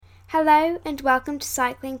Hello and welcome to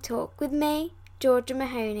Cycling Talk with me, Georgia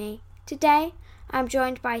Mahoney. Today I'm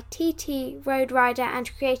joined by TT road rider and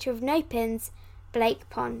creator of No Pins, Blake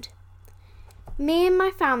Pond. Me and my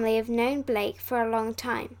family have known Blake for a long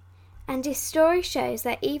time, and his story shows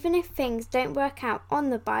that even if things don't work out on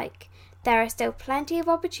the bike, there are still plenty of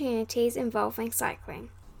opportunities involving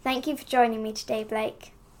cycling. Thank you for joining me today,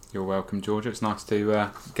 Blake. You're welcome, Georgia. It's nice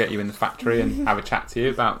to get you in the factory and have a chat to you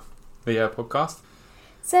about the podcast.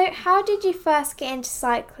 So, how did you first get into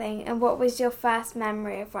cycling, and what was your first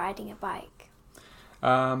memory of riding a bike?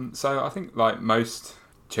 So I think, like most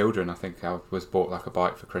children, I think I was bought like a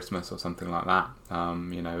bike for Christmas or something like that. I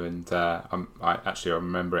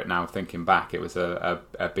remember it now. Thinking back, it was a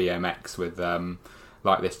BMX with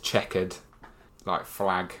like this checkered, like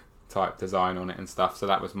flag type design on it and stuff. So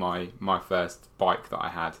that was my first bike that I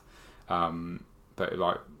had. But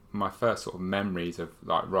like my first sort of memories of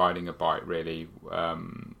like riding a bike really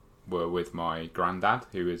were with my granddad,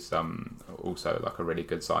 who was also like a really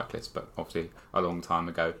good cyclist, but obviously a long time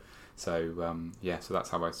ago. So so that's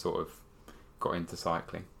how I sort of got into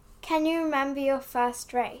cycling. Can you remember your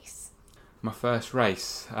first race? My first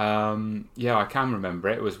race, I can remember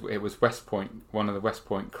it. It was West Point, one of the West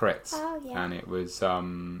Point crits. Oh yeah. And it was it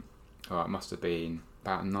must have been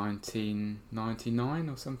about 1999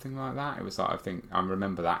 or something like that. It was like, I think I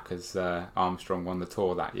remember that because Armstrong won the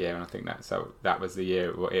Tour that year, and I think that was the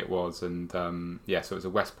year it was. And so it was a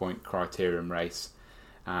West Point Criterium race,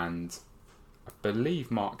 and I believe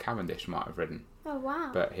Mark Cavendish might have ridden. Oh wow!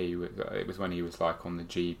 But it was when he was like on the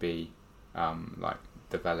GB like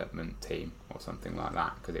development team or something like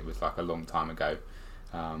that, because it was like a long time ago.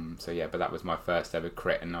 But that was my first ever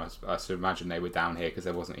crit, and I should imagine they were down here because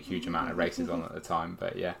there wasn't a huge amount of races on at the time.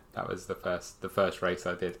 But yeah, that was the first race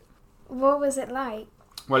I did. What was it like?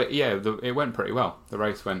 Well, it went pretty well. The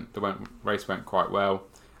race went quite well.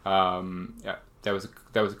 There was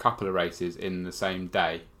a couple of races in the same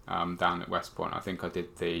day down at West Point. I think I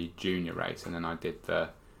did the junior race, and then I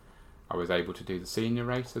was able to do the senior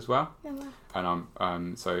race as well. Oh, wow.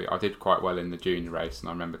 And so I did quite well in the junior race, and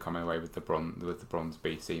I remember coming away with the bronze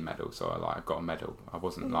BC medal. So I got a medal. I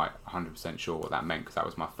wasn't like 100% sure what that meant because that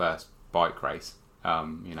was my first bike race,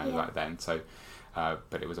 like then. So,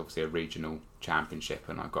 but it was obviously a regional championship,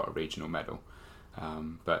 and I got a regional medal.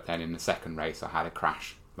 But then in the second race, I had a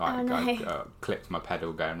crash. I clipped my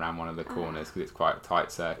pedal going around one of the corners because it's quite a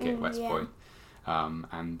tight circuit, West Point. I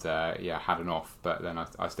had an off, but then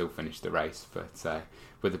I still finished the race, but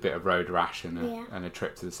with a bit of road rash and a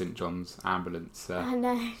trip to the St John's ambulance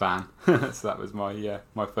van. So that was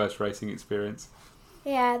my first racing experience.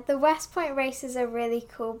 Yeah, the West Point races are really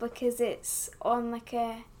cool because it's on like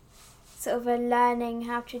a sort of a learning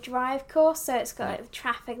how to drive course, so it's got like the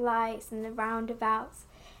traffic lights and the roundabouts,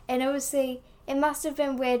 and obviously it must have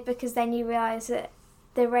been weird because then you realise that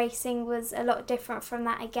the racing was a lot different from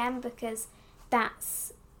that again, because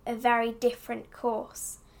that's a very different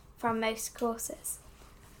course from most courses.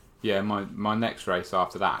 Yeah, my next race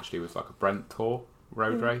after that actually was like a Brent Tour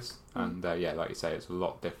road race, and like you say, it's a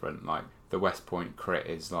lot different. Like the West Point crit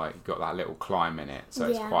is like you've got that little climb in it, so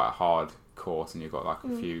it's quite a hard course, and you've got like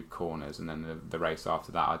a few corners, and then the race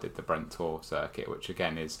after that I did the Brent Tour circuit, which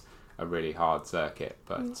again is a really hard circuit,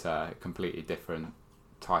 but completely different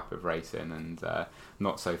type of racing, and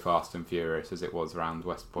not so fast and furious as it was around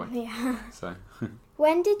West Point. Yeah. So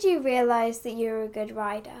when did you realise that you were a good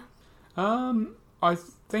rider? I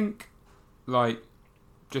think like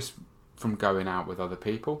just from going out with other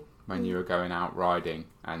people, when you were going out riding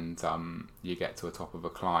and you get to the top of a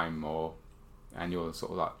climb, and you're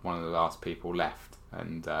sort of like one of the last people left,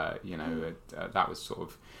 and that was sort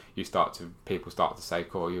of people start to say,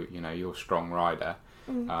 "Cool, you're a strong rider."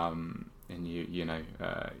 And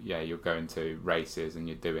you're going to races and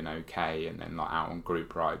you're doing okay, and then like out on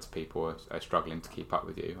group rides, people are struggling to keep up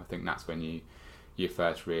with you. I think that's when you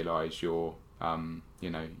first realise you've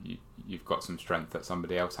got some strength that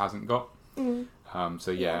somebody else hasn't got.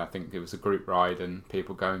 I think it was a group ride and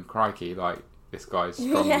people going, "Crikey, like this guy's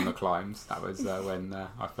strong on the climbs." That was when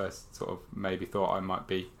I first sort of maybe thought I might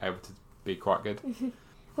be able to be quite good.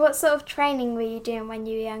 What sort of training were you doing when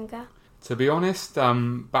you were younger? To be honest,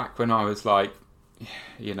 back when I was like,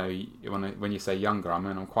 when you say younger, I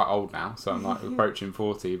mean, I'm quite old now, so I'm like approaching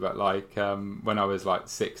 40, but like when I was like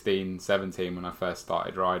 16, 17, when I first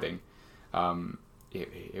started riding,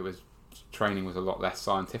 training was a lot less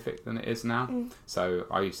scientific than it is now. So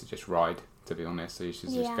I used to just ride, to be honest. I used to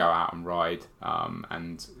just go out and ride,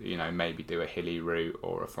 and maybe do a hilly route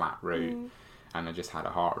or a flat route, and I just had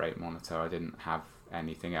a heart rate monitor. I didn't have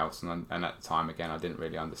anything else, and at the time again I didn't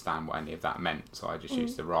really understand what any of that meant, so I just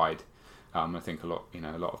used to ride I think a lot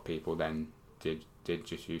of people then did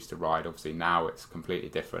just used to ride. Obviously now it's completely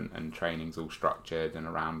different, and training's all structured and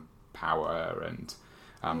around power and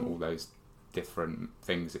all those different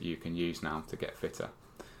things that you can use now to get fitter.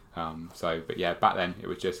 But yeah, back then it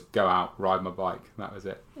was just go out, ride my bike. That was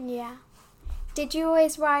it. Yeah. Did you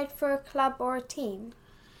always ride for a club or a team?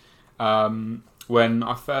 When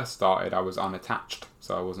I first started, I was unattached,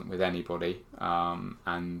 so I wasn't with anybody.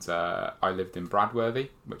 And I lived in Bradworthy,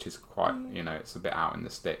 which is quite, it's a bit out in the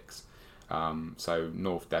sticks. So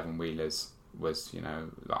North Devon Wheelers was,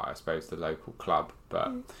 like, I suppose the local club,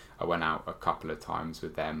 but I went out a couple of times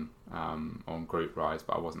with them on group rides,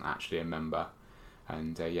 but I wasn't actually a member.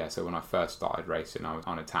 And so when I first started racing, I was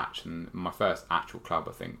unattached, and my first actual club,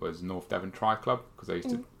 I think, was North Devon Tri Club, because I used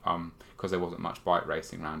to, because there wasn't much bike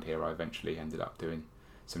racing around here. I eventually ended up doing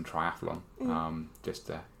some triathlon just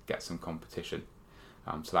to get some competition.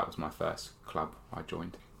 So that was my first club I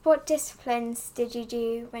joined. What disciplines did you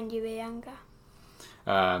do when you were younger?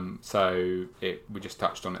 We just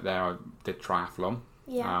touched on it there. I did triathlon,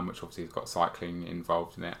 which obviously has got cycling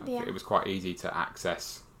involved in it. Yeah. It was quite easy to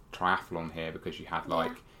access triathlon here because you had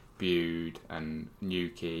Bude and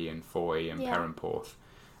Newquay and Foy and Perranporth.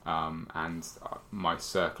 And my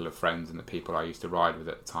circle of friends and the people I used to ride with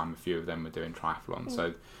at the time, a few of them were doing triathlon.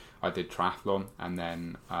 So I did triathlon, and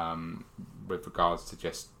then with regards to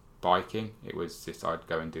just biking, it was just I'd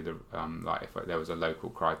go and do the if there was a local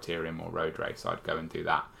criterium or road race, I'd go and do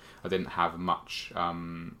that. I didn't have much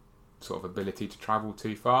sort of ability to travel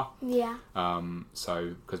too far.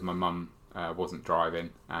 So because my mum wasn't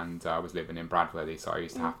driving, and I was living in Bradworthy, so I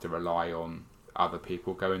used to have to rely on other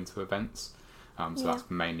people going to events. That's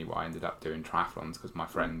mainly why I ended up doing triathlons, because my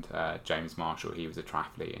friend James Marshall, he was a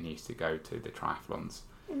triathlete and he used to go to the triathlons.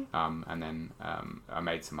 And then I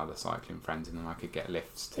made some other cycling friends, and then I could get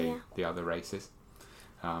lifts to the other races.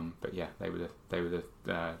 But yeah, they were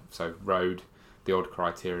the so road, the odd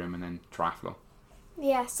criterium, and then triathlon.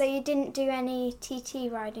 Yeah, so you didn't do any TT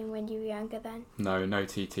riding when you were younger then? No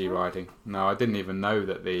TT riding. No, I didn't even know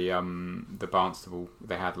that the Barnstable,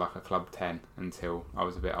 they had like a Club 10 until I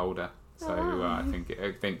was a bit older. So I think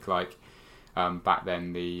back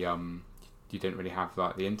then you didn't really have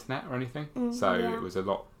like the internet or anything, so it was a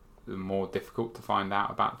lot more difficult to find out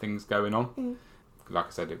about things going on. Like I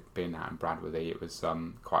said, being out in Bradworthy, it was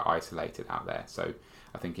quite isolated out there. So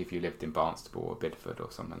I think if you lived in Barnstable or Bideford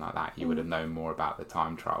or something like that, you would have known more about the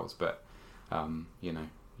time trials. But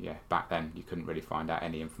back then you couldn't really find out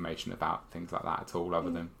any information about things like that at all,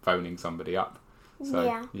 other than phoning somebody up.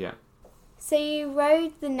 So yeah. So you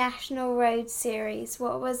rode the National Road Series.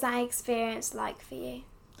 What was that experience like for you?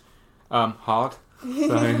 Hard.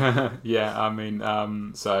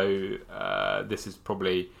 So this is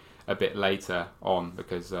probably a bit later on,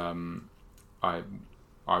 because I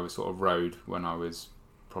was sort of rode when I was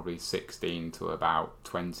probably 16 to about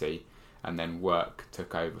 20, and then work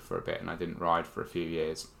took over for a bit and I didn't ride for a few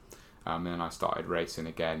years. And then I started racing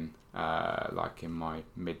again like in my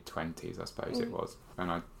mid-20s, I suppose it was,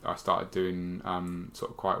 and I started doing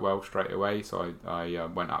sort of quite well straight away, so I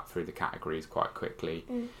went up through the categories quite quickly.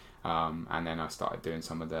 And then I started doing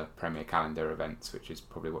some of the Premier Calendar events, which is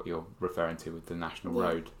probably what you're referring to with the National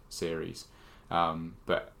Road Series.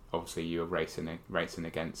 But obviously you're racing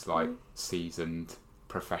against like seasoned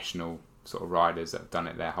professional sort of riders that have done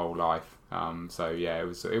it their whole life.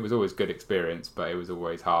 It was always good experience, but it was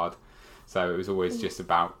always hard. So it was always just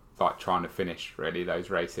about like trying to finish really those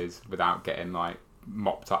races without getting like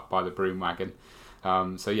mopped up by the broom wagon.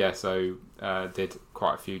 Did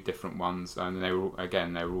quite a few different ones, and they were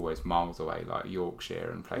always miles away, like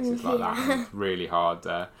Yorkshire and places like that. And it's really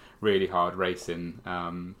hard racing,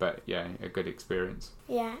 but yeah, a good experience.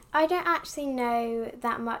 Yeah, I don't actually know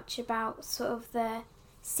that much about sort of the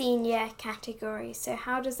senior category, so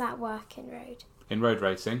how does that work in road? In road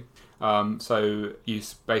racing, so you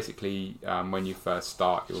basically, when you first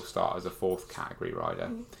start, you'll start as a fourth category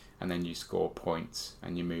rider, and then you score points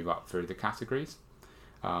and you move up through the categories.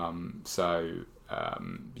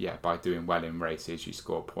 By doing well in races, you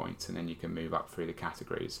score points, and then you can move up through the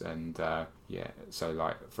categories. And so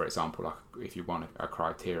like for example, like if you won a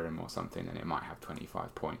criterium or something, then it might have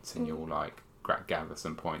 25 points, and you'll like gather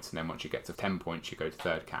some points, and then once you get to 10 points, you go to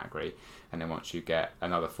third category, and then once you get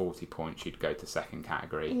another 40 points, you'd go to second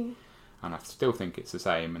category. And I still think it's the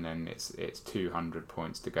same, and then it's 200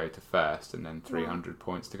 points to go to first, and then 300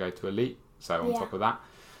 points to go to elite. So on top of that.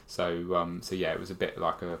 So it was a bit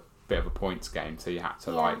like a bit of a points game. So you had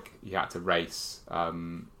to race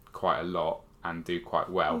quite a lot and do quite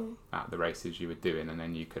well at the races you were doing, and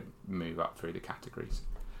then you could move up through the categories.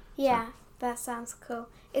 Yeah, that sounds cool.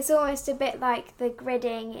 It's almost a bit like the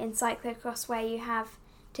gridding in cyclocross where you have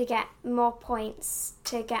to get more points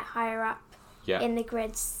to get higher up in the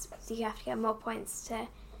grids. So you have to get more points to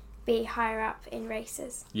be higher up in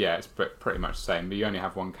races. Yeah, it's pretty much the same, but you only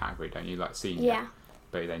have one category, don't you? Like senior. Yeah.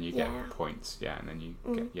 But then you get points, and then you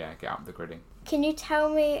get up the gridding. Can you tell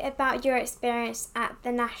me about your experience at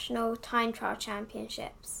the National Time Trial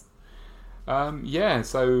Championships?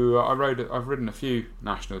 So I've ridden a few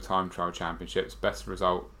National Time Trial Championships. Best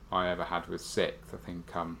result I ever had was 6th. I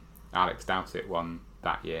think Alex Dowsett won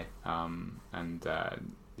that year.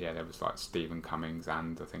 There was like Stephen Cummings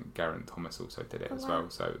and I think Geraint Thomas also did it as well.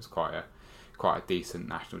 So it was quite a decent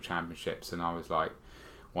national championships, and I was like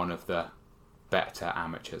one of the better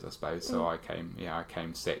amateurs, I suppose. So I came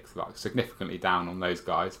 6th, like significantly down on those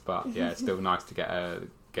guys, but it's still nice to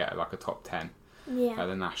get like a top 10 at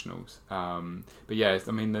the nationals. But yeah,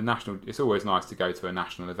 I mean the national. It's always nice to go to a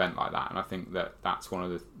national event like that, and I think that's one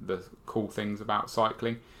of the cool things about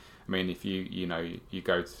cycling. I mean, if you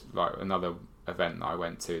go to like another event that I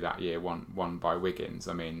went to that year, won by Wiggins.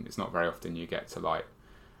 I mean, it's not very often you get to like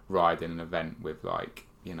ride in an event with like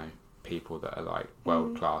people that are like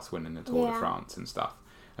world class winning the Tour de France and stuff.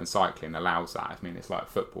 And cycling allows that. I mean, it's like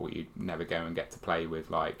football; you'd never go and get to play with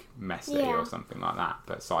like Messi or something like that.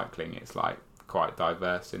 But cycling, it's like quite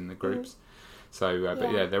diverse in the groups. So,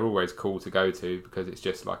 they're always cool to go to because it's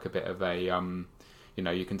just like a bit of a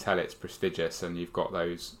you can tell it's prestigious, and you've got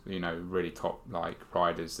those really top like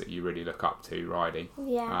riders that you really look up to riding.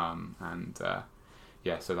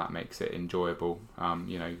 So that makes it enjoyable.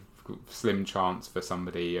 Slim chance for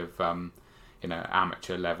somebody of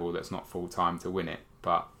amateur level that's not full time to win it,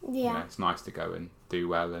 but it's nice to go and do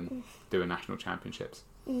well and do a national championships.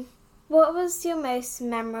 What was your most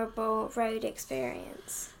memorable road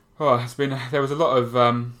experience? Well, there was a lot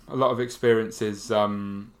of experiences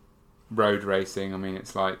road racing. I mean,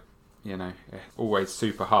 it's like always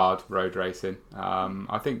super hard road racing.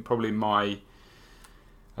 I think probably my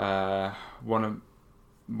one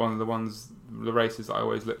of the races that I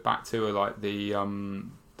always look back to are like the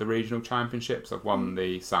regional championships. I've won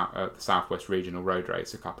the Southwest Regional Road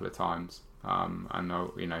Race a couple of times, and I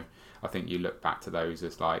think you look back to those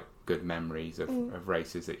as like good memories of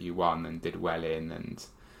races that you won and did well in, and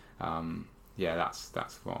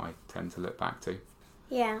that's what I tend to look back to.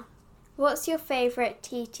 Yeah. What's your favourite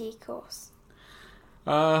TT course?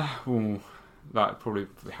 That probably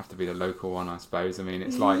have to be the local one, I suppose. I mean,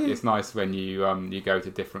 it's like it's nice when you go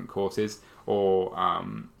to different courses, or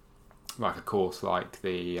like a course like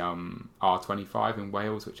the R25 in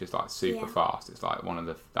Wales, which is like super fast. It's like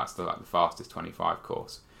that's the fastest 25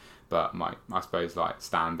 course. But I suppose like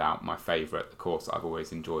standout, my favourite, the course that I've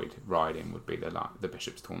always enjoyed riding would be the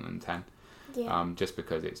Bishop's Taunton 10. Just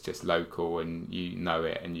because it's just local and you know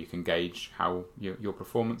it, and you can gauge how your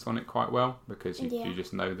performance on it quite well because you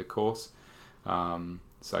just know the course. And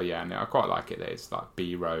I quite like it that it's like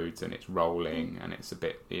B roads and it's rolling and it's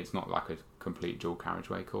not like a complete dual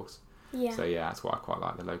carriageway course. So that's why I quite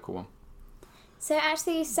like the local one. So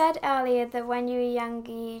actually you said earlier that when you were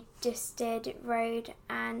younger you just did road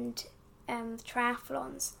and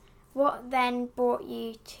triathlons. What then brought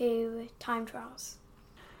you to time trials?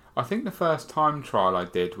 I think the first time trial I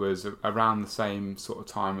did was around the same sort of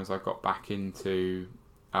time as I got back into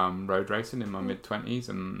road racing in my mid-20s,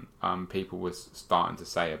 and people was starting to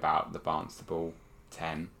say about the Barnstable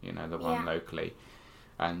 10, the one locally,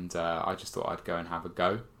 and I just thought I'd go and have a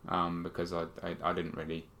go because I didn't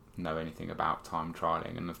really know anything about time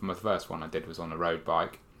trialling, and my first one I did was on a road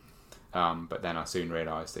bike, but then I soon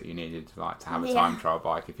realised that you needed to have a time trial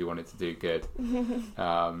bike if you wanted to do good.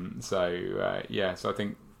 So I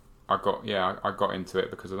think I got into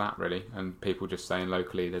it because of that really, and people just saying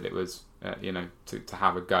locally that it was to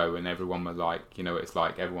have a go, and everyone was like, it's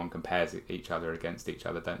like everyone compares each other against each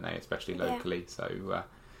other, don't they, especially locally.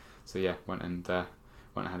 Went and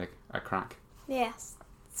had a crack. Yes.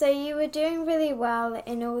 So you were doing really well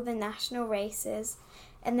in all the national races,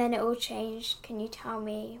 and then it all changed. Can you tell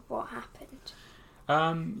me what happened?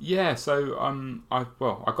 I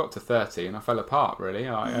got to 30 and I fell apart really.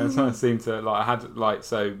 I seemed to I had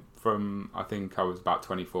from I think I was about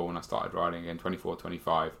 24 when I started riding again, 24,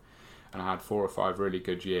 25, and I had 4 or 5 really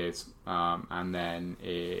good years. And then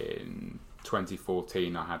in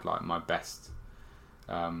 2014 I had my best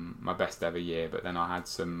ever year, but then I had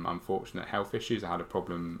some unfortunate health issues. I had a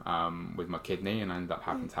problem with my kidney and I ended up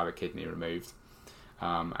having to have a kidney removed.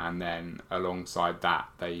 And then alongside that,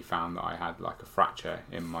 they found that I had a fracture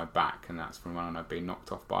in my back, and that's from when I'd been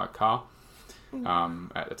knocked off by a car.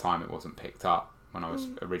 At the time, it wasn't picked up when I was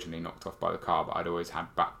originally knocked off by the car, but I'd always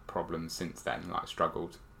had back problems since then,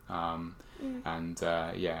 struggled and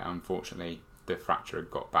unfortunately the fracture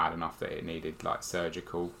had got bad enough that it needed like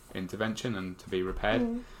surgical intervention and to be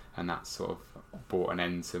repaired, and that sort of brought an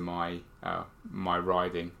end to my my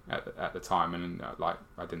riding at the time, and like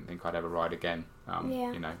I didn't think I'd ever ride again.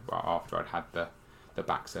 After I'd had the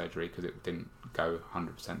back surgery, because it didn't go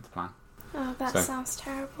 100% to plan. Oh, that sounds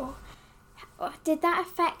terrible. Did that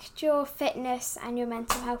affect your fitness and your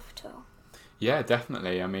mental health at all? Yeah,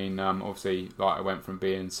 definitely. I mean, obviously, like I went from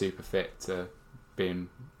being super fit to being,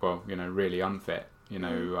 really unfit.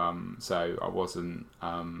 So I wasn't.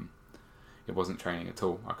 It wasn't training at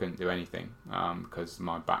all. I couldn't do anything because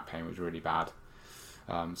my back pain was really bad.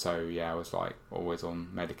 I was like always on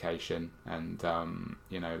medication and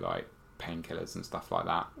like painkillers and stuff like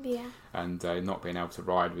that. Yeah. And not being able to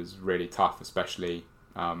ride was really tough, especially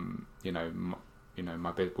we'll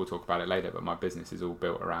talk about it later, but my business is all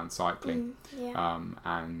built around cycling. It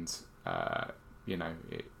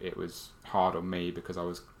was hard on me because I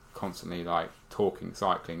was constantly like talking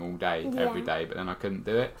cycling all day, every day, but then I couldn't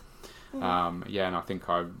do it. And I think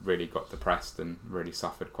I really got depressed and really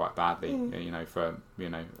suffered quite badly. In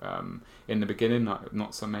the beginning,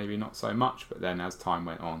 not so much, but then as time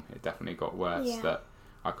went on, it definitely got worse that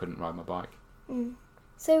I couldn't ride my bike.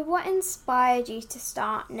 So what inspired you to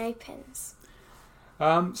start No Pins?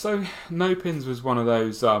 So No Pins was one of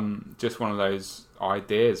those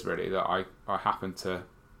ideas really that I happened to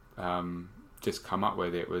just come up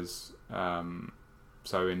with. It was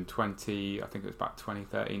so in I think it was about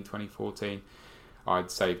 2013, 2014, I'd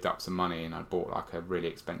saved up some money and I'd bought like a really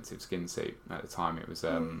expensive skin suit. At the time it was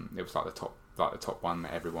like the top one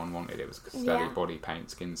that everyone wanted. It was a Castelli body paint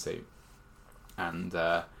skin suit, and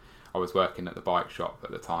I was working at the bike shop at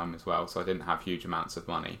the time as well, so I didn't have huge amounts of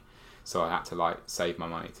money. So I had to like save my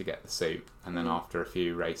money to get the suit, and then after a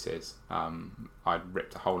few races, I'd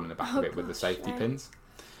ripped a hole in the back of it with the safety pins,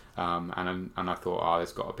 and I thought,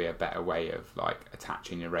 there's got to be a better way of like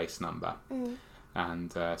attaching your race number,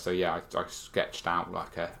 and I sketched out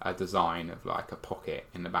like a design of like a pocket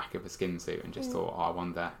in the back of a skin suit, and just thought, I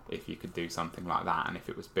wonder if you could do something like that, and if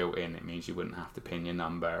it was built in, it means you wouldn't have to pin your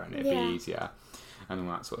number, and it'd be easier, and all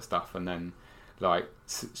that sort of stuff, and then. Like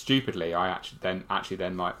stupidly, I actually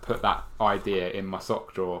then like put that idea in my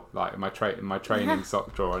sock drawer, like in my training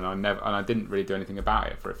sock drawer, and I didn't really do anything about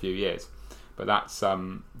it for a few years. But that's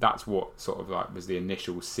what sort of like was the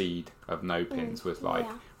initial seed of No Pins, was like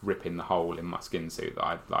ripping the hole in my skin suit that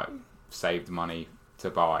I'd like saved money to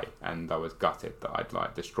buy, and I was gutted that I'd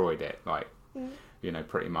like destroyed it, like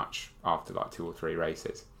pretty much after like 2 or 3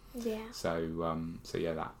 races. Yeah. So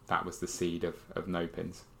that was the seed of No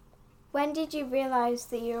Pins. When did you realise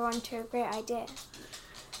that you were onto a great idea?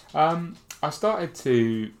 I started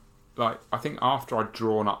to, like, I think after I'd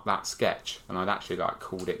drawn up that sketch and I'd actually like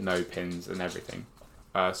called it No Pins and everything,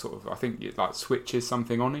 I think it like switches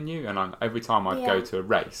something on in you, and every time I'd go to a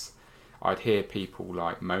race, I'd hear people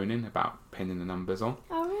like moaning about pinning the numbers on.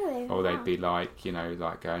 Oh really? Or they'd be like,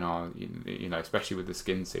 like going, especially with the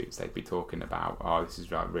skin suits, they'd be talking about, this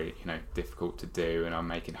is like really, difficult to do, and I'm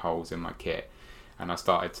making holes in my kit. And I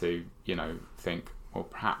started to, think, well,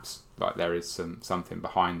 perhaps like there is something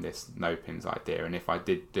behind this No Pins idea, and if I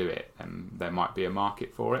did do it, then there might be a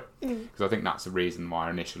market for it. Because I think that's the reason why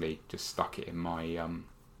I initially just stuck it in my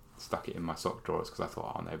sock drawers, because I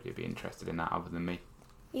thought, nobody would be interested in that other than me.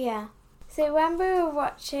 Yeah. So when we were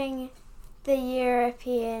watching the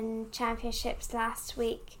European Championships last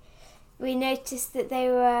week, we noticed that they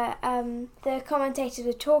were the commentators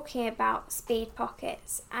were talking about speed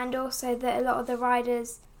pockets, and also that a lot of the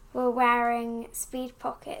riders were wearing speed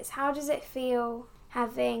pockets. How does it feel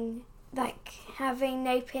having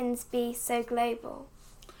No Pins be so global?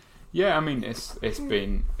 Yeah, I mean it's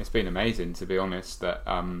been amazing, to be honest. That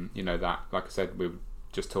that, like I said, we were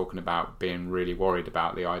just talking about being really worried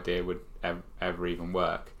about the idea would ever even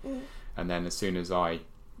work, and then as soon as I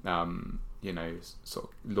sort of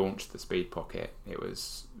launched the speed pocket, it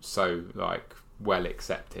was so like well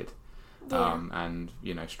accepted, and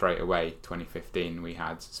straight away 2015 we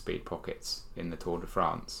had speed pockets in the Tour de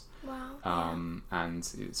France. Wow. And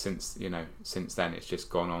since then it's just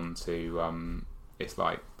gone on to it's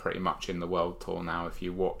like pretty much in the World Tour now. If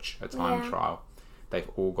you watch a time trial, they've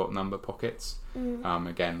all got number pockets.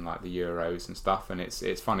 Again, like the Euros and stuff, and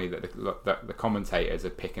it's funny that the commentators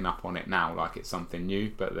are picking up on it now, like it's something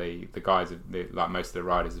new. But the guys, like most of the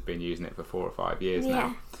riders, have been using it for 4 or 5 years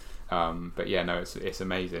now. But it's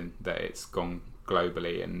amazing that it's gone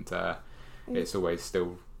globally, and it's always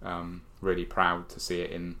still really proud to see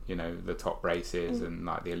it in the top races and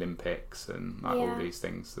like the Olympics and like all these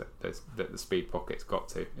things that the speed pocket's got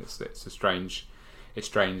to. It's strange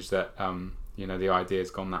that the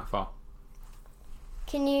idea's gone that far.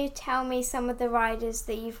 Can you tell me some of the riders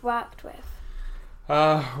that you've worked with?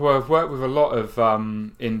 Well, I've worked with a lot of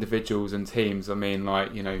individuals and teams. I mean,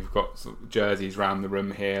 you've got sort of jerseys around the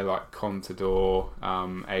room here, like Contador,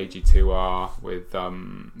 AG2R, with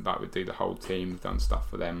we do the whole team. We've done stuff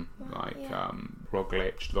for them,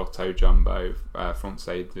 Roglic, Lotto Jumbo,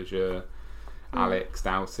 Francais de Jeu, Alex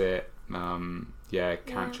Dowsett,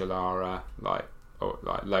 Cancellara,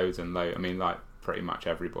 loads and loads. I mean, pretty much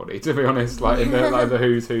everybody, to be honest, in the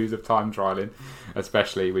who's of time trialing,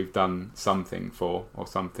 especially we've done something for or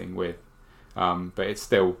something with, but it's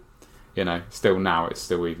still now it's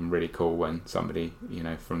still even really cool when somebody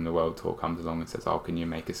from the World Tour comes along and says, oh, can you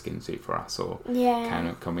make a skin suit for us, or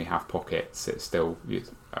can we have pockets? It's still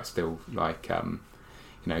I still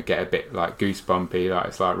get a bit goosebumpy,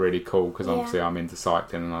 it's really cool, because obviously I'm into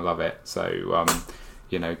cycling and I love it, so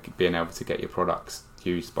being able to get your products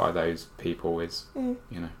used by those people is a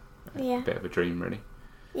bit of a dream, really.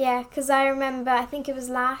 Yeah, because I remember, I think it was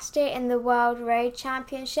last year in the World Road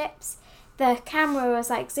Championships, the camera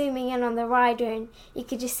was zooming in on the rider and you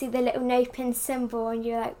could just see the little no pin symbol and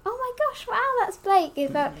you're like, oh my gosh, wow, that's Blake.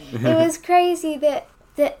 It was crazy that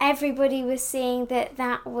everybody was seeing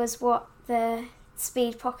that was what the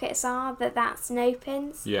speed pockets are, that's no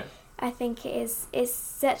pins. Yeah. I think it's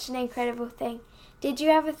such an incredible thing. Did you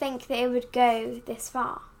ever think that it would go this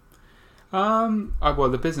far? Well,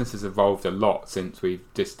 the business has evolved a lot since we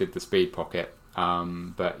just did the speed pocket.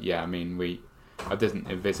 But yeah, I mean, I didn't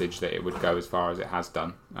envisage that it would go as far as it has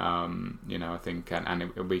done. I think,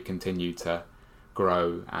 we continue to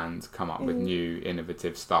grow and come up with new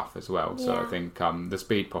innovative stuff as well. So I think the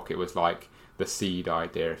speed pocket was like the seed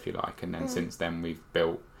idea, if you like, and then since then we've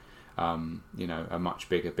built a much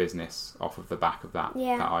bigger business off of the back of that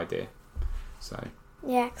idea. So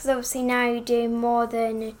yeah, because obviously now you do more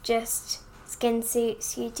than just skin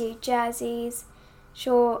suits. You do jerseys,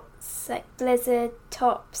 shorts, blizzard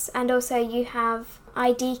tops, and also you have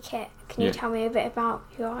ID kit. Can you tell me a bit about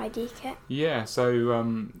your ID kit? Yeah, so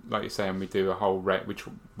like you're saying, we do a whole which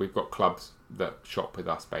we've got clubs that shop with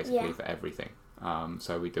us basically for everything.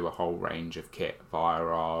 So we do a whole range of kit via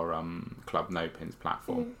our Club No Pins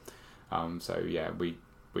platform.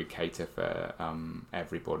 We cater for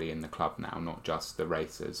everybody in the club now, not just the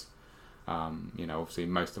racers. Obviously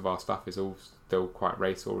most of our stuff is all still quite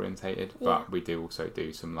race orientated, but we do also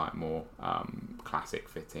do some more classic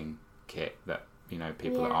fitting kit that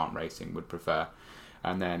people that aren't racing would prefer.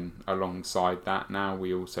 And then alongside that, now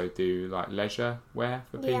we also do leisure wear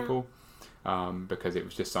for people, because it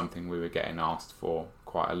was just something we were getting asked for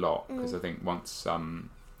quite a lot. Because I think once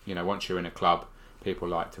you're in a club, people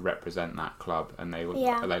like to represent that club, and they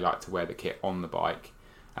like to wear the kit on the bike,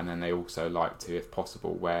 and then they also like to, if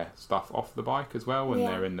possible, wear stuff off the bike as well when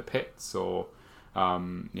they're in the pits, or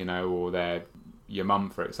or they're your mum,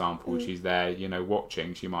 for example, she's there,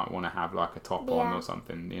 watching. She might want to have a top on or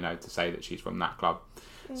something, to say that she's from that club.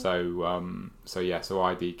 So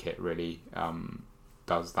ID kit really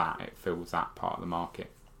does that. It fills that part of the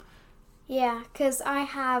market. Yeah, because I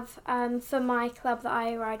have for my club that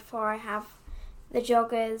I ride for, I have the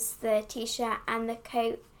joggers, the t-shirt and the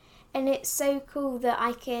coat, and it's so cool that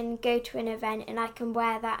I can go to an event and I can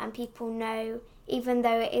wear that and people know, even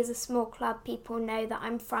though it is a small club, people know that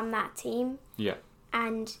I'm from that team. Yeah.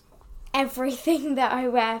 And everything that I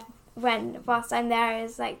wear whilst I'm there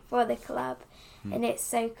is for the club, and it's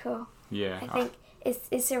so cool. Yeah. I think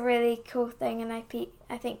it's a really cool thing, and I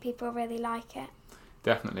think people really like it.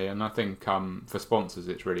 Definitely, and I think for sponsors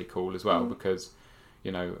it's really cool as well, because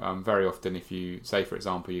very often if you say, for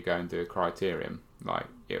example, you go and do a criterium,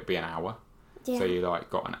 it'll be an hour. Yeah. So you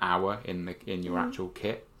got an hour in your actual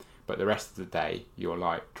kit, but the rest of the day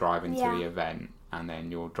you're driving to the event, and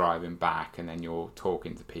then you're driving back, and then you're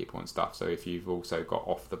talking to people and stuff. So if you've also got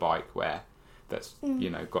off the bike wear that's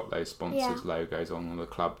got those sponsors logos on, or the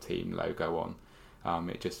club team logo on,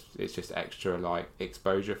 it's just extra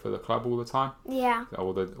exposure for the club all the time. Yeah.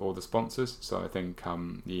 All the sponsors. So I think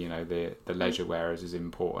the leisure wear is as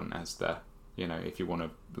important as the if you want to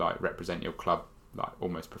represent your club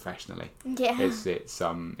almost professionally. Yeah. It's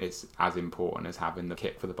as important as having the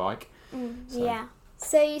kit for the bike. Yeah.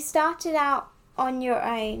 So you started out on your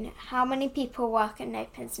own. How many people work at No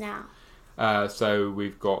Pins now? So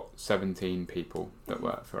we've got 17 people that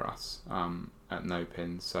work for us at No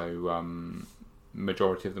Pins. So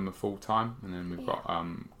majority of them are full time, and then we've got a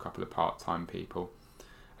couple of part time people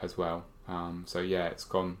as well. It's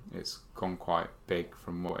gone quite big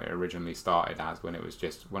from what it originally started as. When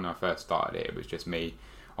I first started it was just me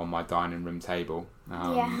on my dining room table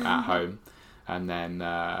at home, and then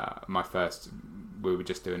my first we were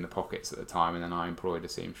just doing the pockets at the time, and then I employed a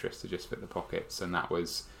seamstress to just fit the pockets, and that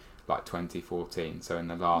was like 2014. So in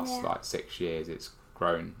the last like 6 years, it's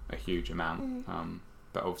grown a huge amount.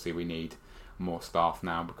 But obviously we need more staff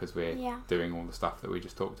now because we're doing all the stuff that we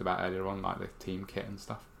just talked about earlier on, like the team kit and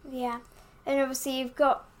stuff. Yeah, and obviously you've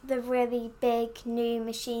got the really big new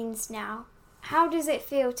machines now. How does it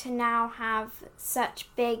feel to now have such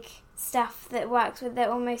big stuff that works with, that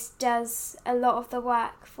almost does a lot of the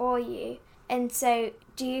work for you? And so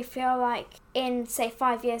do you feel like in, say,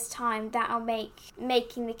 5 years' time, that'll make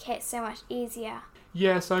making the kit so much easier?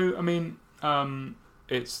 Yeah, so, I mean,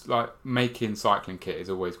 it's like making cycling kit is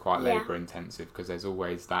always quite labour intensive because there's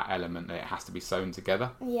always that element that it has to be sewn together.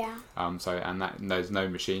 Yeah. So and there's no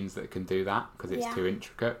machines that can do that because it's too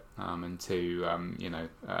intricate and too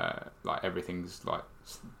like everything's like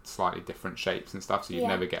slightly different shapes and stuff. So you'd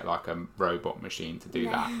never get like a robot machine to do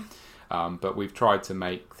that. But we've tried to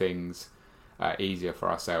make things easier for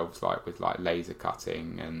ourselves, like with like laser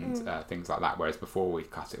cutting and things like that, whereas before we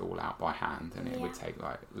cut it all out by hand and it would take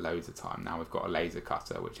like loads of time. Now we've got a laser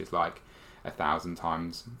cutter which is like 1,000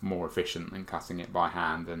 times more efficient than cutting it by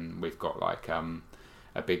hand, and we've got like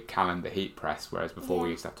a big calendar heat press, whereas before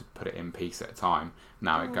we used to have to put it in piece at a time.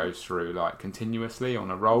 Now it goes through like continuously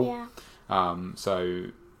on a roll.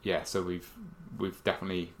 So we've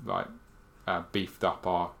definitely like beefed up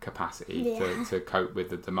our capacity to cope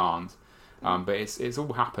with the demand. But it's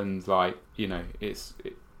all happened like, you know, it's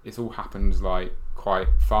all happened like quite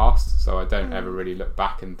fast, so I don't ever really look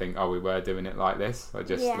back and think, oh, we were doing it like this. I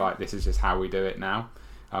just like, this is just how we do it now.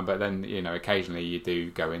 But then, you know, occasionally you do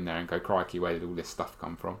go in there and go, crikey, where did all this stuff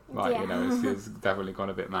come from? Like, you know, it's definitely gone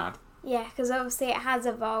a bit mad. Yeah, because obviously it has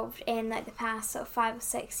evolved in like the past sort of 5 or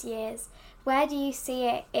 6 years. Where do you see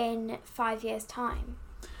it in 5 years' time?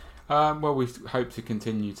 Well, we hope to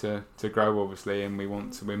continue to grow, obviously, and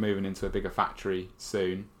we're moving into a bigger factory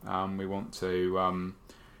soon. We want to,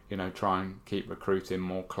 try and keep recruiting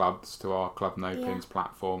more clubs to our Club No Pins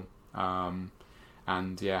platform,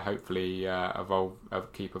 and hopefully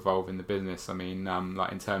keep evolving the business. I mean,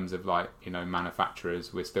 like in terms of like, you know,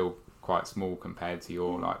 manufacturers, we're still quite small compared to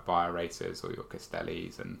your like BioRacers or your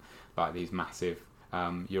Castellis and like these massive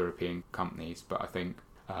European companies, but I think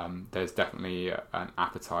there's definitely an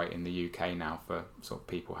appetite in the UK now for sort of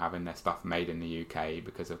people having their stuff made in the UK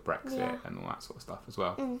because of Brexit and all that sort of stuff as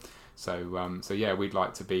well. So we'd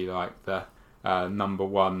like to be like the number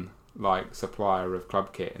one like supplier of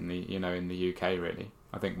club kit in the UK. Really,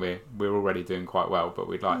 I think we're already doing quite well, but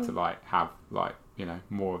we'd like to like have like, you know,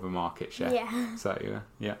 more of a market share. Yeah. So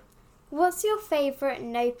What's your favourite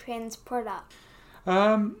No Pins product?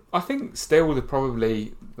 I think still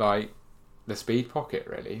probably like the Speed Pocket,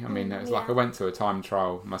 really. I mean, it was like I went to a time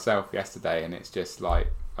trial myself yesterday, and it's just like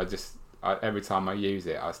every time I use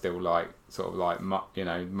it, I still like sort of like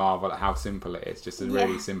marvel at how simple it is. Just a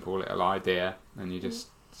really simple little idea, and you just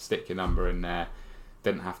stick your number in there.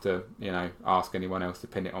 Didn't have to, you know, ask anyone else to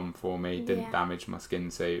pin it on for me. Didn't damage my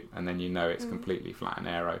skin suit, and then you know it's completely flat and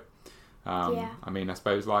aero. I mean, I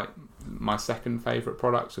suppose like my second favourite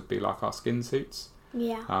products would be like our skin suits.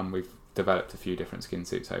 We've developed a few different skin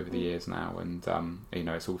suits over the years now, and you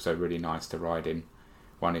know, it's also really nice to ride in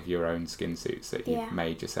one of your own skin suits that you've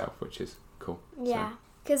made yourself, which is cool.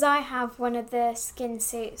 Because I have one of the skin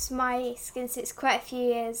suits. My skin suit's quite a few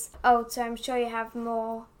years old, so I'm sure you have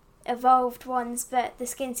more evolved ones, but the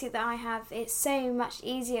skin suit that I have, it's so much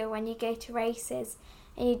easier when you go to races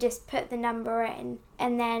and you just put the number in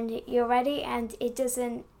and then you're ready, and it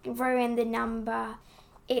doesn't ruin the number.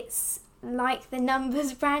 It's like the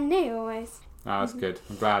number's brand new almost. Oh, that's good.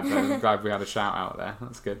 I'm glad we had a shout out there.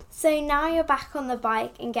 That's good. So now you're back on the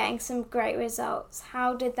bike and getting some great results.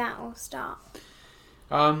 How did that all start?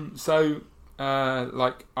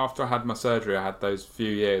 Like after I had my surgery, I had those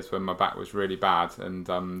few years when my back was really bad, and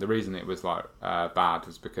the reason it was like bad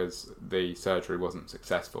was because the surgery wasn't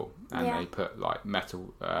successful, and they put like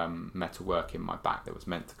metal work in my back that was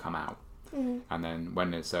meant to come out, and then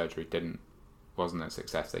when the surgery wasn't a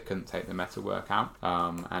success, they couldn't take the metal work out,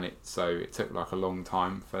 and it took like a long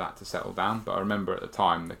time for that to settle down. But I remember at the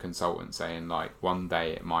time the consultant saying like one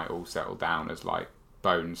day it might all settle down as like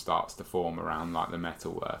bone starts to form around like the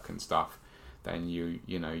metal work and stuff, then you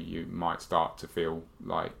might start to feel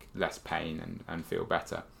like less pain and feel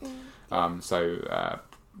better.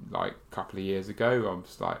 Like a couple of years ago,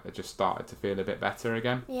 I just started to feel a bit better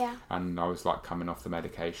again. And I was like coming off the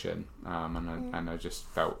medication, and I just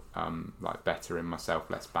felt like better in myself,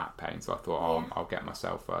 less back pain. So I thought, I'll get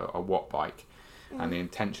myself a watt bike. And the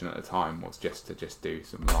intention at the time was just to do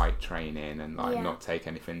some light training and like not take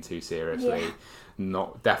anything too seriously,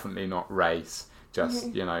 definitely not race,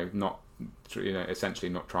 just you know, not essentially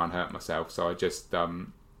not try and hurt myself. So I just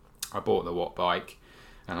I bought the watt bike,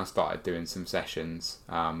 and I started doing some sessions,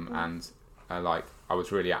 and I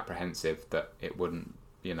was really apprehensive that it wouldn't,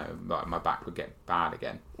 like my back would get bad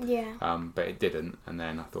again. Yeah. But it didn't, and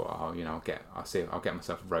then I thought, I'll get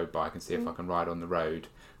myself a road bike and see if I can ride on the road.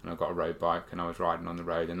 And I got a road bike, and I was riding on the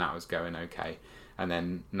road, and that was going okay. And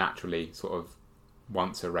then naturally, sort of,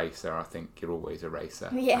 once a racer, I think you're always a racer.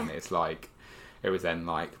 Yeah. And it's like, it was then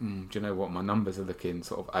like, do you know what? My numbers are looking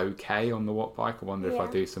sort of okay on the watt bike. I wonder if I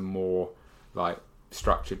do some more like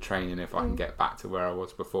structured training, if I can get back to where I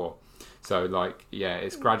was before. So like, yeah,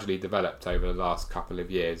 it's gradually developed over the last couple of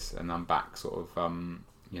years, and I'm back sort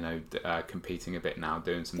of, competing a bit now,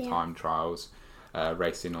 doing some time trials,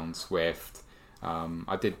 racing on Swift.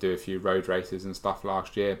 I did do a few road races and stuff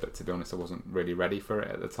last year, but to be honest, I wasn't really ready for it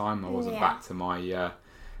at the time. I wasn't back to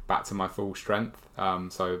my full strength.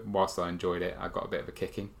 So whilst I enjoyed it, I got a bit of a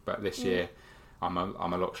kicking. But this year, I'm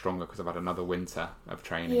a lot stronger because I've had another winter of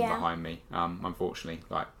training behind me. Unfortunately,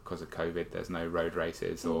 like because of COVID, there's no road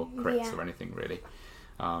races or crits or anything really.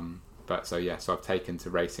 So I've taken to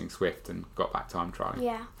racing Swift and got back time trialing.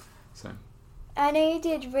 Yeah. So I know you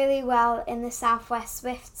did really well in the Southwest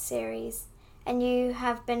Swift series, and you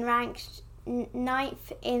have been ranked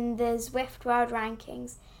 9th in the Zwift World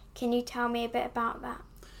Rankings. Can you tell me a bit about that?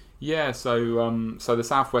 Yeah, so the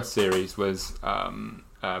Southwest Series was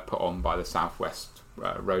put on by the Southwest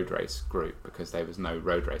Road Race Group because there was no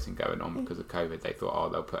road racing going on because of COVID. They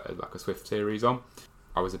thought, they'll put like a Swift Series on.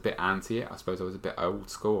 I was a bit anti it. I suppose I was a bit old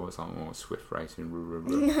school. I was like, Swift racing.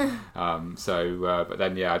 But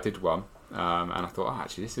then, I did one, and I thought,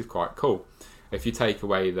 actually, this is quite cool. If you take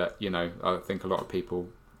away that, I think a lot of people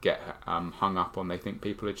get hung up on, they think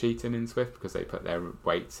people are cheating in Swift because they put their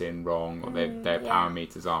weights in wrong, or their power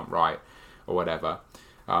meters aren't right, or whatever.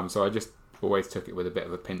 So I just always took it with a bit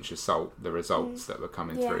of a pinch of salt, the results that were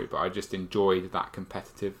coming through. But I just enjoyed that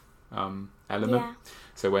competitive element. Yeah.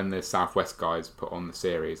 So when the Southwest guys put on the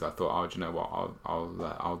series, I thought, do you know what?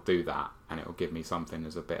 I'll do that, and it will give me something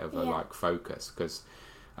as a bit of a focus, because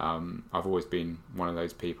I've always been one of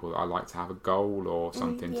those people. I like to have a goal or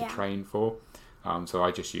something to train for. So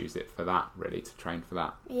I just used it for that, really, to train for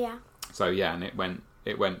that. Yeah. So and it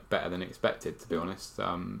went better than expected, to be honest.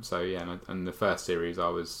 And the first series I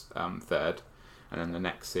was third, and then the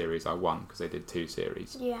next series I won because they did 2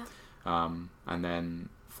 series. Yeah. And then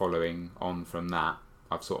following on from that,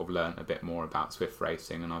 I've sort of learnt a bit more about Swift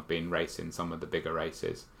racing, and I've been racing some of the bigger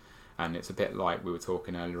races. And it's a bit like we were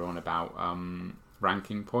talking earlier on about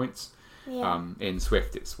ranking points. Yeah. In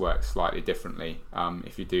Swift, it works slightly differently.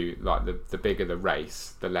 If you do like the bigger the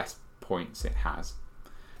race, the less points it has.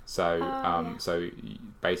 So so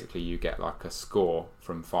basically you get like a score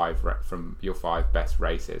from from your 5 best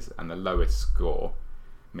races, and the lowest score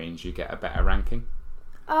means you get a better ranking.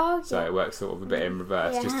 Oh, okay. So it works sort of a bit in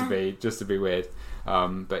reverse, just to be weird.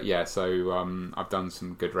 I've done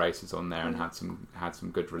some good races on there and had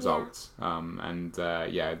some good results.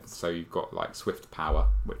 So you've got like Swift Power,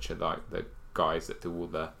 which are like the guys that do all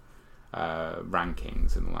the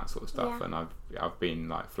rankings and all that sort of stuff. And I've been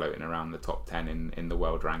like floating around the top 10 in the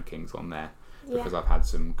world rankings on there because I've had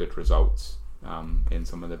some good results in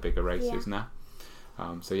some of the bigger races now.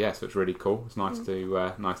 So it's really cool. It's nice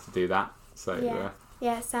to do that. So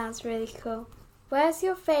yeah, it sounds really cool. Where's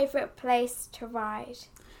your favourite place to ride?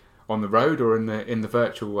 On the road or in the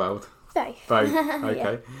virtual world? Both. Both.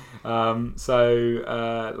 Okay.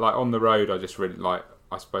 Like on the road, I just really like.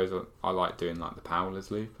 I suppose I like doing like the Powler's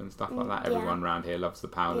Loop and stuff like that. Everyone around here loves the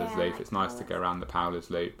Powler's Loop. It's nice to go around the Powler's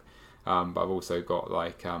Loop. But I've also got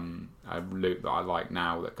like a loop that I like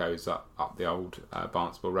now that goes up the old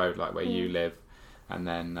Barnstable Road, like where you live, and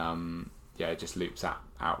then it just loops out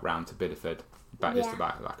round to Bideford. Just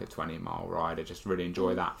about like a 20-mile ride. I just really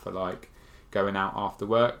enjoy that for like going out after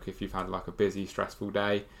work. If you've had like a busy, stressful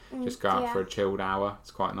day, just go out for a chilled hour. It's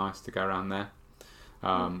quite nice to go around there.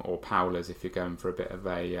 Or Powler's if you're going for a bit of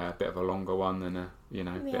a longer one and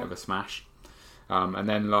bit of a smash. And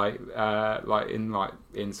then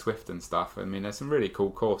in Swift and stuff. I mean, there's some really cool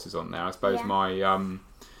courses on there. I suppose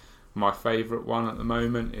my favourite one at the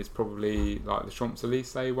moment is probably like the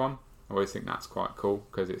Champs-Élysées one. I always think that's quite cool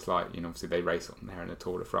because it's like, obviously they race on there in the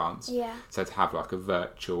Tour de France. Yeah. So to have like a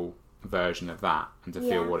virtual version of that and to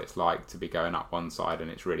feel what it's like to be going up one side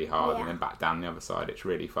and it's really hard and then back down the other side, it's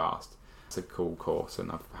really fast. It's a cool course,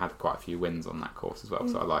 and I've had quite a few wins on that course as well,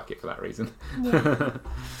 so I like it for that reason. Yeah.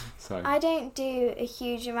 So I don't do a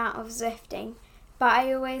huge amount of Zwifting, but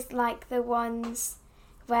I always like the ones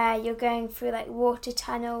where you're going through like water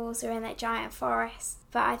tunnels or in like giant forests.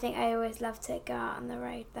 But I think I always love to go out on the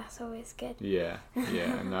road. That's always good. Yeah.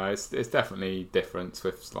 No, it's definitely different.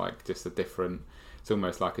 Swift's like just a different. It's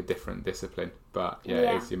almost like a different discipline. But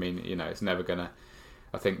yeah. It's, it's never gonna.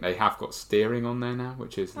 I think they have got steering on there now,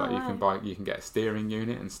 which is like you can get a steering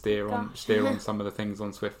unit and steer on some of the things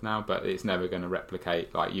on Swift now. But it's never going to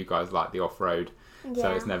replicate, like you guys like the off road. Yeah.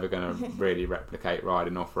 So it's never going to really replicate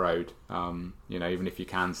riding off-road. Even if you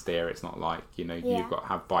can steer, it's not like, you've got to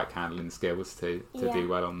have bike handling skills to do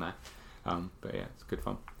well on there. But yeah, it's good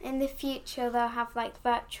fun. In the future, they'll have like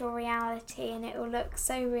virtual reality and it will look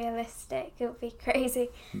so realistic. It'll be crazy.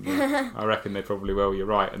 Yeah, I reckon they probably will, you're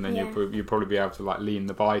right. And then you'll probably be able to like lean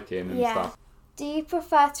the bike in and stuff. Do you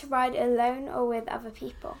prefer to ride alone or with other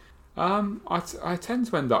people? I tend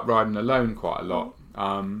to end up riding alone quite a lot.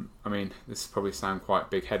 I mean, this probably sound quite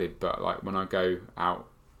big-headed, but like when I go out,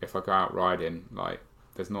 if I go out riding, like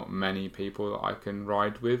there's not many people that I can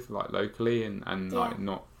ride with, like locally, and like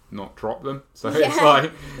not drop them. So it's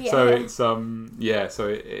like, so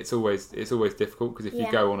it's always difficult because if you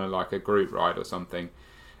go on a group ride or something,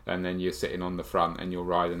 and then you're sitting on the front and you're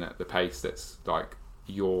riding at the pace that's like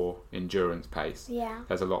your endurance pace. Yeah.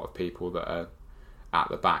 There's a lot of people that are at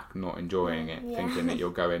the back not enjoying it, thinking that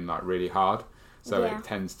you're going like really hard. So it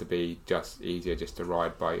tends to be just easier just to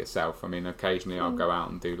ride by yourself. I mean, occasionally I'll go out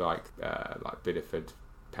and do like Bideford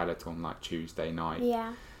Peloton like Tuesday night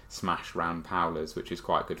smash round Powlers, which is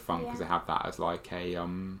quite good fun because they have that as like a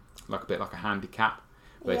bit like a handicap.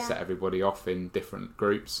 They set everybody off in different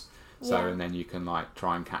groups. So and then you can like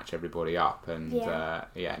try and catch everybody up and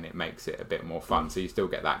and it makes it a bit more fun. So you still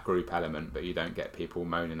get that group element, but you don't get people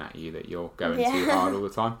moaning at you that you're going too hard all the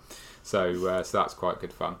time. So that's quite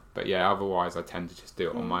good fun. But yeah, otherwise I tend to just do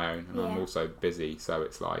it on my own, and I'm also busy, so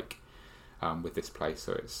it's like with this place,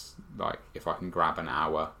 so it's like if I can grab an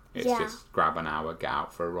hour, it's just grab an hour, get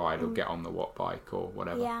out for a ride or get on the Watt bike or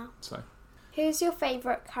whatever. Yeah. So who's your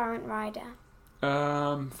favourite current rider?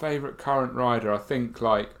 Favourite current rider, I think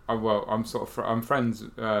I'm friends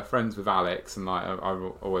with Alex, and like I've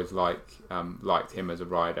always liked him as a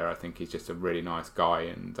rider. I think he's just a really nice guy,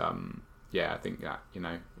 and I think that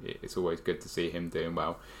it's always good to see him doing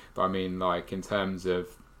well. But I mean, like in terms of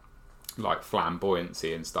like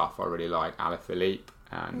flamboyancy and stuff, I really like Alaphilippe,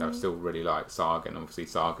 and I still really like Sagan. Obviously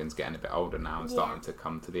Sagan's getting a bit older now and starting to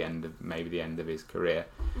come to the end of his career,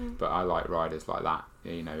 but I like riders like that,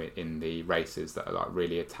 in the races that are like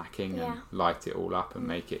really attacking and light it all up and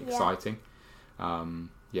make it exciting.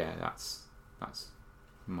 That's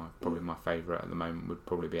probably my favourite at the moment would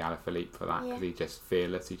probably be Alaphilippe for that, because he's just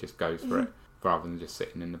fearless, he just goes for it rather than just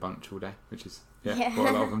sitting in the bunch all day, which is what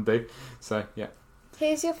a lot of them do. So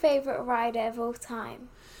Who's your favourite rider of all time?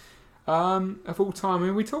 Of all time, I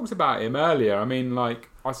mean, we talked about him earlier. I mean, like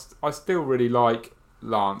I still really like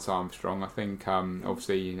Lance Armstrong. I think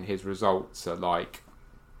obviously his results are like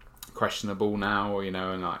questionable now,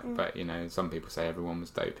 and like but some people say everyone was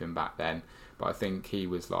doping back then, but I think he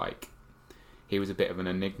was a bit of an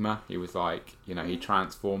enigma. He was like, he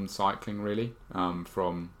transformed cycling really,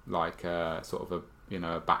 from like a sort of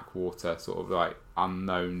a backwater sort of like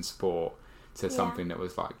unknown sport to something that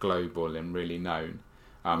was like global and really known.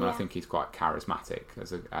 And I think he's quite charismatic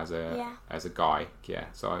as a guy. Yeah,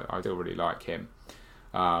 so I still really like him.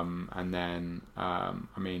 And then I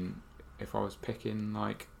mean, if I was picking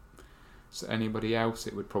like anybody else,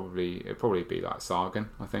 it'd probably be like Sagan.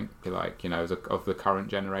 I think like of the current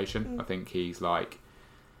generation. I think he's like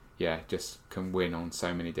just can win on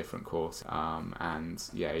so many different courses. And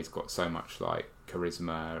he's got so much like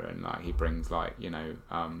charisma, and like he brings like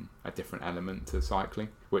a different element to cycling,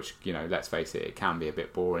 which let's face it can be a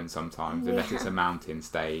bit boring sometimes unless it's a mountain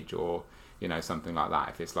stage or something like that.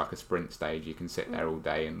 If it's like a sprint stage, you can sit there all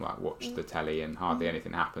day and like watch the telly and hardly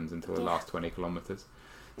anything happens until the last 20 kilometres.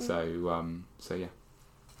 So yeah.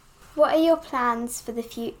 What are your plans for the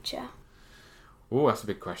future? Oh, that's a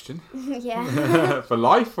big question. Yeah. For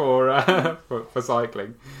life or for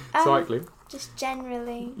cycling? Cycling. Just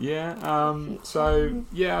generally. Yeah. I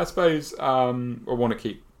suppose I want to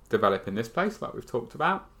keep developing this place like we've talked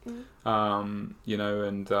about. And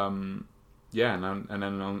then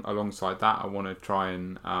alongside that, I want to try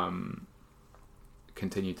and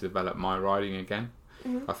continue to develop my riding again.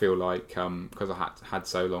 I feel like because I had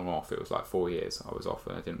so long off, it was like 4 years I was off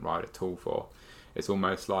and I didn't ride at all for. It's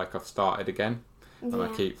almost like I've started again. And I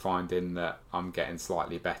keep finding that I'm getting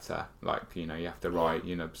slightly better. Like, you have to ride,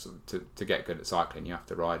 to get good at cycling, you have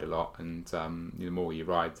to ride a lot. And the more you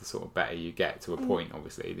ride, the sort of better you get to a point,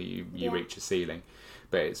 obviously, that you reach a ceiling.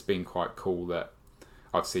 But it's been quite cool that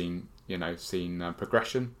I've seen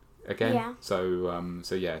progression again. Yeah. So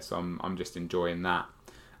I'm just enjoying that,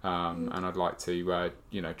 and I'd like to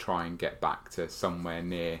try and get back to somewhere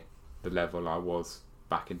near the level I was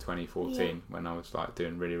back in 2014 when I was like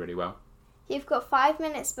doing really, really well. You've got 5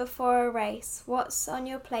 minutes before a race. What's on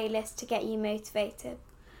your playlist to get you motivated?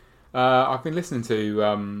 I've been listening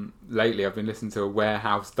to lately. I've been listening to a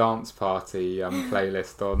Warehouse Dance Party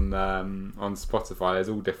playlist on Spotify. There's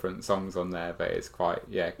all different songs on there, but it's quite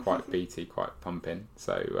beaty, quite pumping.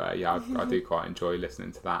 So I do quite enjoy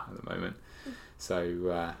listening to that at the moment.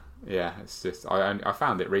 So it's just I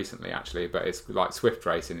found it recently actually, but it's like Swift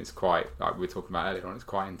racing is quite, like we were talking about earlier on, it's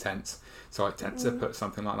quite intense. So I tend to put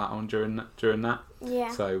something like that on during that.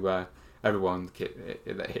 Yeah. So. Everyone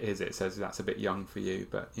that hears it says that's a bit young for you,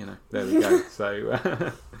 but there we go.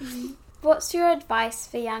 So, what's your advice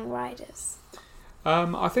for young riders?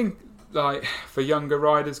 I think like for younger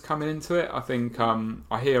riders coming into it, I think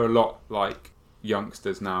I hear a lot like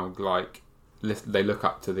youngsters now like they look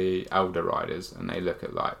up to the elder riders and they look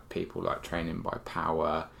at like people like training by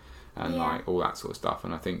power and like all that sort of stuff.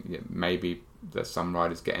 And I think maybe that some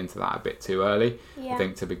riders get into that a bit too early. I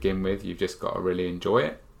think to begin with, you've just got to really enjoy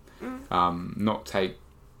it. Not take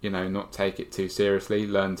it too seriously.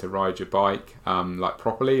 Learn to ride your bike like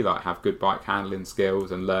properly, like have good bike handling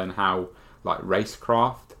skills and learn how like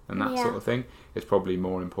racecraft and that sort of thing is probably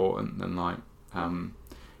more important than like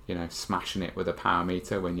smashing it with a power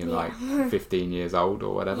meter when you're like 15 years old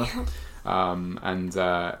or whatever. And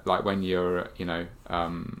like when you're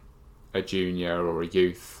a junior or a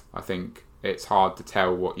youth, I think it's hard to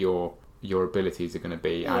tell what your abilities are going to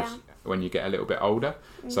be when you get a little bit older.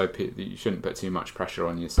 So you shouldn't put too much pressure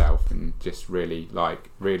on yourself and just really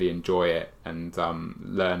enjoy it and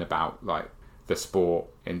learn about like the sport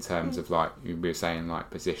in terms of like we were saying, like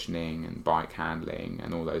positioning and bike handling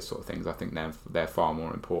and all those sort of things. I think they're far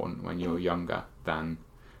more important when you're younger than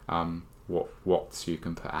what watts you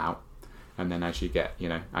can put out. And then as you get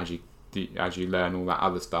as you learn all that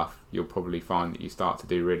other stuff, you'll probably find that you start to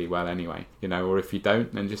do really well anyway, or if you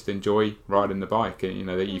don't, then just enjoy riding the bike, and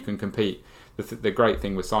that you can compete. The great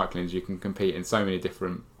thing with cycling is you can compete in so many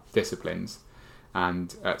different disciplines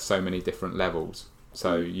and at so many different levels,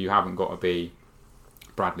 so you haven't got to be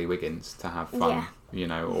Bradley Wiggins to have fun,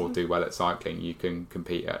 or do well at cycling. You can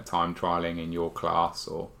compete at time trialling in your class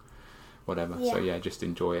or whatever. So just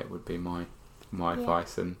enjoy it would be my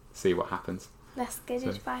advice, and see what happens. That's good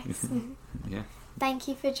advice. Yeah. Thank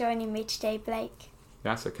you for joining me today, Blake.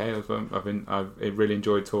 That's okay. I've really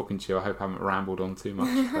enjoyed talking to you. I hope I haven't rambled on too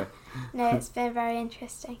much. So. No, it's been very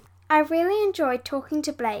interesting. I really enjoyed talking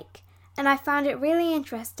to Blake, and I found it really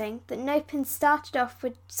interesting that Nopens started off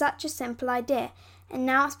with such a simple idea, and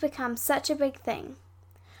now it's become such a big thing.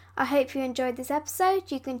 I hope you enjoyed this episode.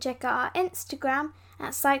 You can check out our Instagram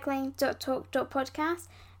at cycling.talk.podcast,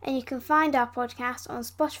 and you can find our podcast on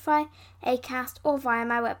Spotify, Acast, or via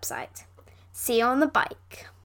my website. See you on the bike.